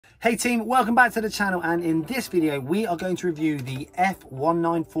Hey team, welcome back to the channel, and in this video we are going to review the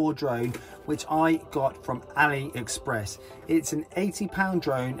F194 drone which I got from AliExpress. It's an £80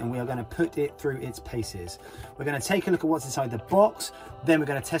 drone and we are going to put it through its paces. We're going to take a look at what's inside the box, then we're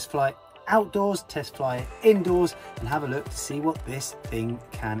going to test fly it outdoors, test fly it indoors, and have a look to see what this thing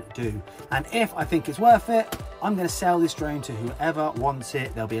can do. And if I think it's worth it, I'm going to sell this drone to whoever wants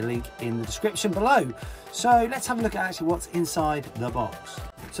it. There'll be a link in the description below. So let's have a look at actually what's inside the box.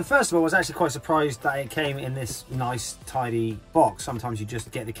 So first of all, I was actually quite surprised that it came in this nice tidy box. Sometimes you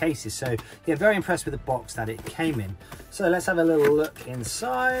just get the cases. So yeah, very impressed with the box that it came in. So let's have a little look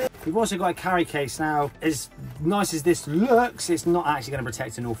inside. We've also got a carry case. Now, as nice as this looks, it's not actually going to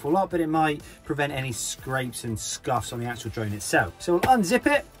protect an awful lot, but it might prevent any scrapes and scuffs on the actual drone itself. So we'll unzip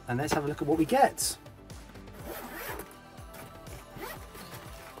it and let's have a look at what we get.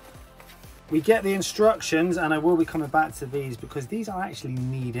 We get the instructions, and I will be coming back to these because these are actually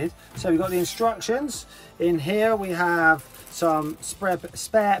needed. So we've got the instructions. In here we have some spare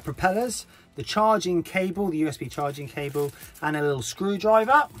propellers, the charging cable, the USB charging cable, and a little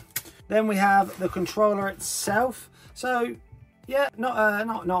screwdriver. Then we have the controller itself. So yeah, not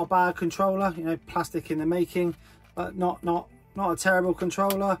a bad controller, you know, plastic in the making, but not a terrible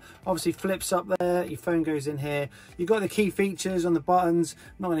controller. Obviously flips up there, your phone goes in here. You've got the key features on the buttons.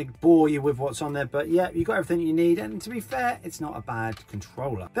 I'm not going to bore you with what's on there, but yeah, you've got everything you need, and to be fair, it's not a bad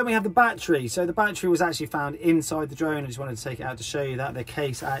controller. Then we have the battery. So the battery was actually found inside the drone. I just wanted to take it out to show you that the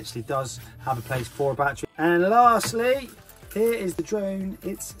case actually does have a place for a battery. And lastly, here is the drone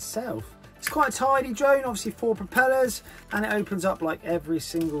itself. It's quite a tidy drone, obviously 4 propellers, and it opens up like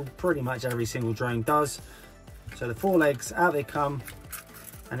pretty much every single drone does. So the 4 legs, out they come,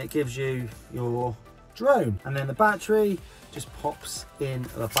 and it gives you your drone. And then the battery just pops in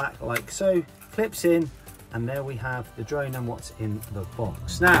the back like so, clips in, and there we have the drone and what's in the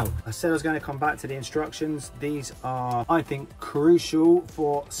box. Now, I said I was going to come back to the instructions. These are, I think, crucial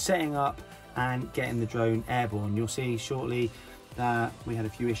for setting up and getting the drone airborne. You'll see shortly that we had a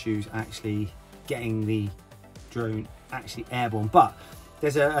few issues actually getting the drone actually airborne, but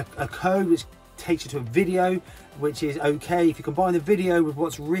there's a code which takes you to a video, which is okay. If you combine the video with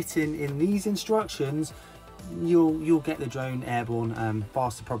what's written in these instructions, you'll get the drone airborne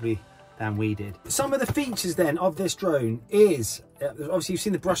faster probably than we did. Some of the features then of this drone is, obviously you've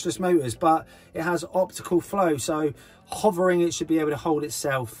seen the brushless motors, but it has optical flow, so hovering it should be able to hold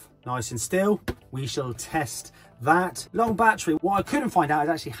itself nice and still. We shall test that. Long battery. What I couldn't find out is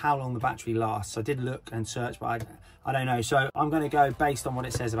actually how long the battery lasts. I did look and search, but I don't know. So I'm going to go based on what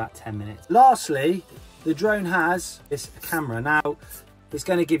it says, about 10 minutes. Lastly, the drone has this camera. Now, it's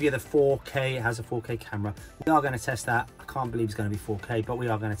going to give you the 4K. It has a 4K camera. We are going to test that. I can't believe it's going to be 4K, but we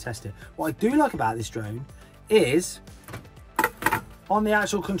are going to test it. What I do like about this drone is on the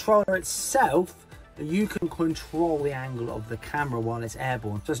actual controller itself, you can control the angle of the camera while it's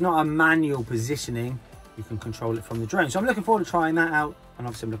airborne. So it's not a manual positioning. You can control it from the drone. So I'm looking forward to trying that out, and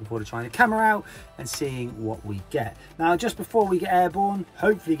obviously I'm looking forward to trying the camera out and seeing what we get. Now, just before we get airborne,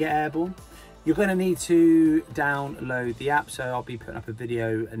 hopefully get airborne, you're going to need to download the app. So I'll be putting up a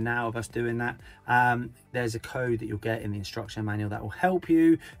video now of us doing that. There's a code that you'll get in the instruction manual that will help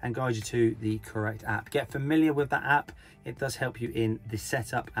you and guide you to the correct app. Get familiar with that app. It does help you in the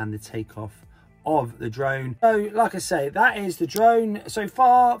setup and the takeoff of the drone. So like I say, that is the drone so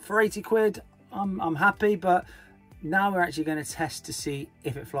far for 80 quid. I'm happy, but now we're actually going to test to see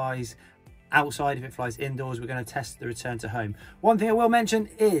if it flies outside, if it flies indoors. We're going to test the return to home. One thing I will mention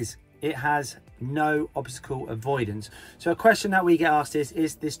is it has no obstacle avoidance. So a question that we get asked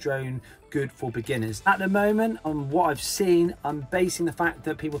is this drone good for beginners? At the moment, on what I've seen, I'm basing the fact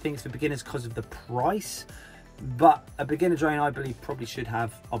that people think it's for beginners because of the price, but a beginner drone, I believe, probably should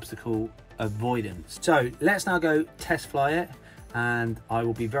have obstacle avoidance. So let's now go test fly it, and I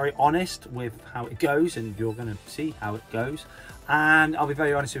will be very honest with how it goes, and you're going to see how it goes, and I'll be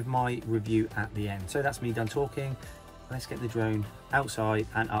very honest with my review at the end. So that's me done talking. Let's get the drone outside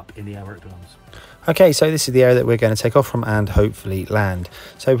and up in the air where it belongs. Okay, so this is the area that we're going to take off from and hopefully land.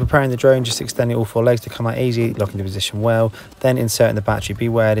 So preparing the drone, just extending all 4 legs to come out easy, locking the position well, then inserting the battery.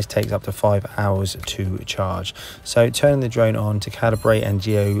 Beware, this takes up to 5 hours to charge. So turning the drone on to calibrate and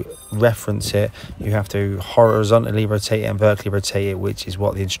geo-reference it, you have to horizontally rotate it and vertically rotate it, which is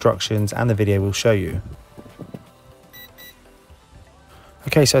what the instructions and the video will show you.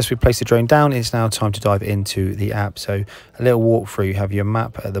 Okay, so as we place the drone down, it's now time to dive into the app. So a little walkthrough, you have your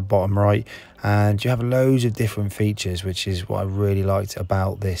map at the bottom right, and you have loads of different features, which is what I really liked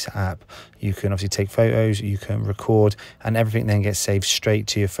about this app. You can obviously take photos, you can record, and everything then gets saved straight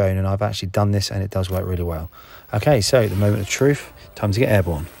to your phone. And I've actually done this and it does work really well. Okay, so the moment of truth, time to get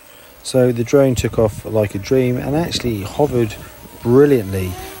airborne. So the drone took off like a dream and actually hovered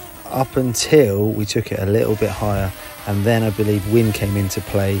brilliantly up until we took it a little bit higher, and then I believe wind came into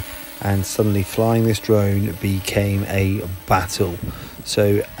play and suddenly flying this drone became a battle.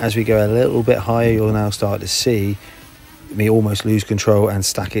 So as we go a little bit higher, you'll now start to see me almost lose control and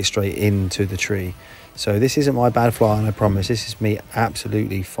stack it straight into the tree. So this isn't my bad flying, I promise. This is me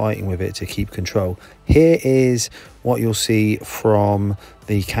absolutely fighting with it to keep control. Here is what you'll see from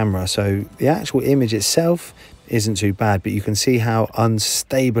the camera. So the actual image itself isn't too bad, but you can see how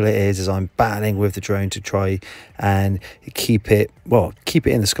unstable it is as I'm battling with the drone to try and keep it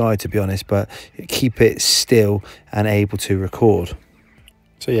in the sky, to be honest, but keep it still and able to record.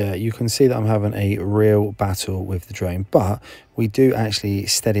 So yeah, you can see that I'm having a real battle with the drone, but we do actually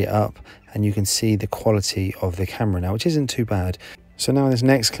steady it up and you can see the quality of the camera now, which isn't too bad. So now in this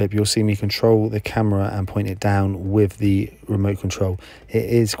next clip, you'll see me control the camera and point it down with the remote control. It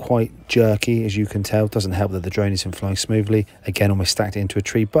is quite jerky, as you can tell. It doesn't help that the drone isn't flying smoothly. Again, almost stacked it into a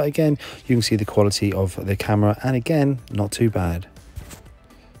tree, but again, you can see the quality of the camera, and again, not too bad.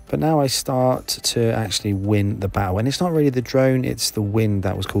 But now I start to actually win the battle. And it's not really the drone, it's the wind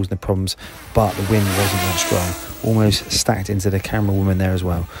that was causing the problems. But the wind wasn't that strong. Almost stacked into the camera woman there as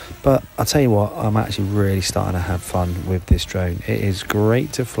well. But I'll tell you what, I'm actually really starting to have fun with this drone. It is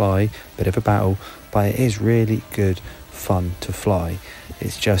great to fly, bit of a battle, but it is really good fun to fly.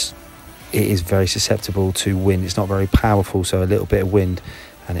 It's just, it is very susceptible to wind. It's not very powerful, so a little bit of wind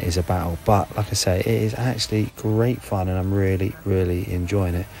and it is a battle. But like I say, it is actually great fun and I'm really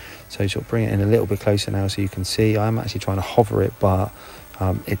enjoying it. So sort of bring it in a little bit closer now so you can see. I'm actually trying to hover it, but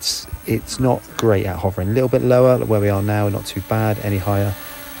it's not great at hovering. A little bit lower where we are now, not too bad. Any higher,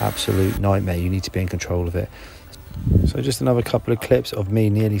 absolute nightmare. You need to be in control of it. So just another couple of clips of me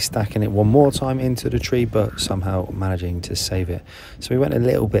nearly stacking it one more time into the tree, but somehow managing to save it. So we went a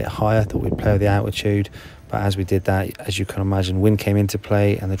little bit higher, thought we'd play with the altitude, but as we did that, as you can imagine, wind came into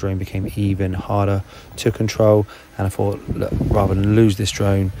play and the drone became even harder to control. And I thought, look, rather than lose this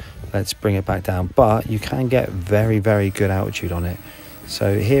drone, let's bring it back down. But you can get very good altitude on it.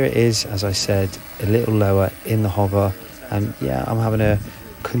 So here it is, as I said, a little lower in the hover, and yeah, I'm having to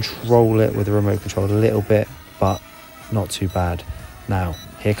control it with the remote control a little bit, but not too bad. Now,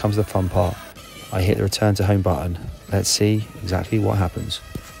 here comes the fun part. I hit the return to home button. Let's see exactly what happens.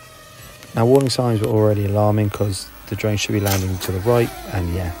 Now, warning signs were already alarming because the drone should be landing to the right,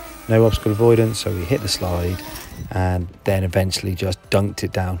 and yeah, no obstacle avoidance, so we hit the slide and then eventually just dunked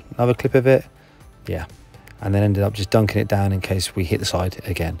it down. Another clip of it, yeah, and then ended up just dunking it down in case we hit the side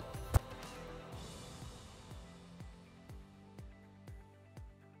again.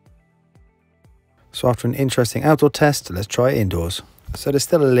 So after an interesting outdoor test, let's try it indoors. So there's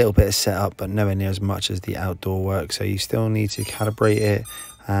still a little bit of setup, but nowhere near as much as the outdoor work. So you still need to calibrate it,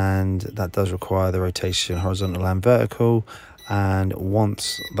 and that does require the rotation horizontal and vertical. And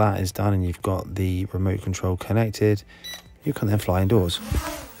once that is done and you've got the remote control connected, you can then fly indoors.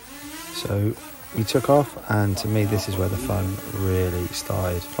 So we took off, and to me this is where the fun really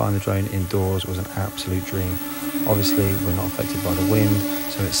started. Flying the drone indoors was an absolute dream. Obviously we're not affected by the wind,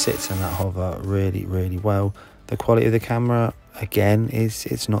 so it sits in that hover really well. The quality of the camera, again,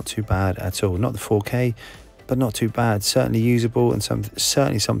 it's not too bad at all. Not the 4K, but not too bad. Certainly usable, and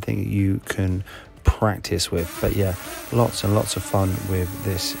certainly something you can practice with. But yeah, lots and lots of fun with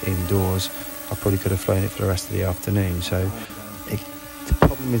this indoors. I probably could have flown it for the rest of the afternoon. So the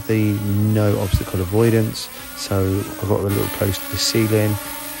problem is the no obstacle avoidance. So I got a little close to the ceiling.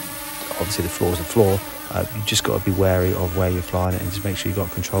 Obviously the floor is the floor. You just got to be wary of where you're flying it and just make sure you've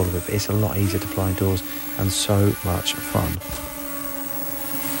got control of it. But it's a lot easier to fly indoors and so much fun.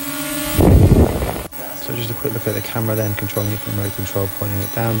 So just a quick look at the camera then, controlling it from remote control, pointing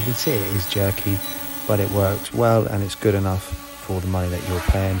it down. You can see it is jerky, but it works well and it's good enough for the money that you're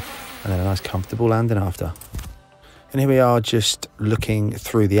paying. And then a nice comfortable landing after. And here we are just looking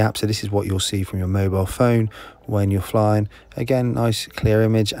through the app. So this is what you'll see from your mobile phone when you're flying. Again, nice clear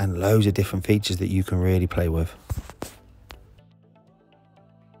image and loads of different features that you can really play with.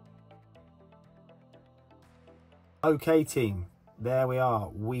 Okay team, there we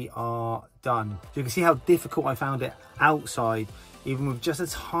are done. So you can see how difficult I found it outside. Even with just a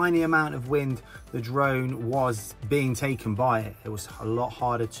tiny amount of wind, the drone was being taken by it. It was a lot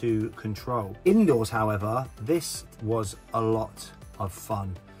harder to control. Indoors, however, this was a lot of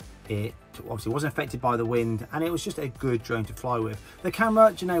fun. It obviously wasn't affected by the wind, and it was just a good drone to fly with. The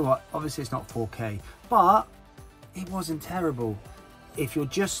camera, do you know what? Obviously it's not 4K, but it wasn't terrible. If you're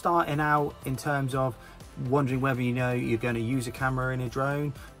just starting out in terms of wondering whether you know you're going to use a camera in a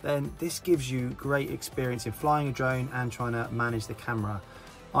drone, then this gives you great experience in flying a drone and trying to manage the camera.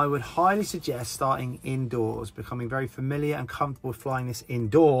 I would highly suggest starting indoors, becoming very familiar and comfortable with flying this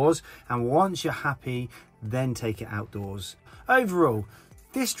indoors, and once you're happy, then take it outdoors. Overall,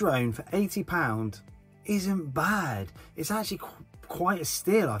 this drone for £80 isn't bad. It's actually quite a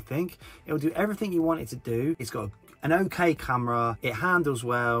steal, I think. It'll do everything you want it to do. It's got an okay camera, it handles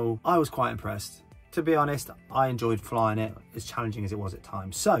well. I was quite impressed. To be honest, I enjoyed flying it, as challenging as it was at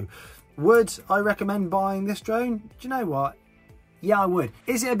times. So, would I recommend buying this drone? Do you know what? Yeah, I would.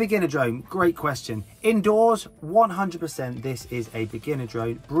 Is it a beginner drone? Great question. Indoors, 100% this is a beginner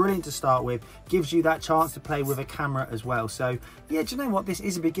drone. Brilliant to start with. Gives you that chance to play with a camera as well. So, yeah, do you know what? This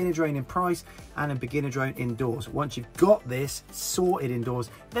is a beginner drone in price and a beginner drone indoors. Once you've got this sorted indoors,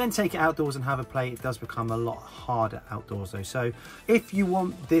 then take it outdoors and have a play. It does become a lot harder outdoors though. So, if you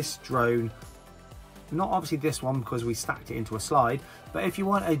want this drone, not obviously this one because we stacked it into a slide, but if you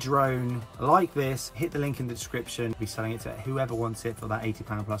want a drone like this, hit the link in the description. We'll be selling it to whoever wants it for that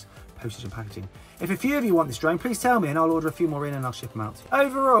 £80 plus postage and packaging. If a few of you want this drone, please tell me and I'll order a few more in and I'll ship them out.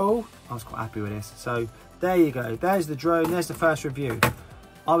 Overall, I was quite happy with this. So there you go. There's the drone. There's the first review.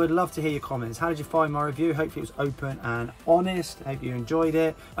 I would love to hear your comments. How did you find my review? Hopefully it was open and honest. Hope you enjoyed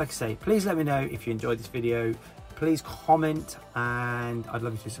it. Like I say, please let me know if you enjoyed this video. Please comment, and I'd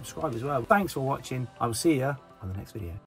love you to subscribe as well. Thanks for watching. I will see you on the next video.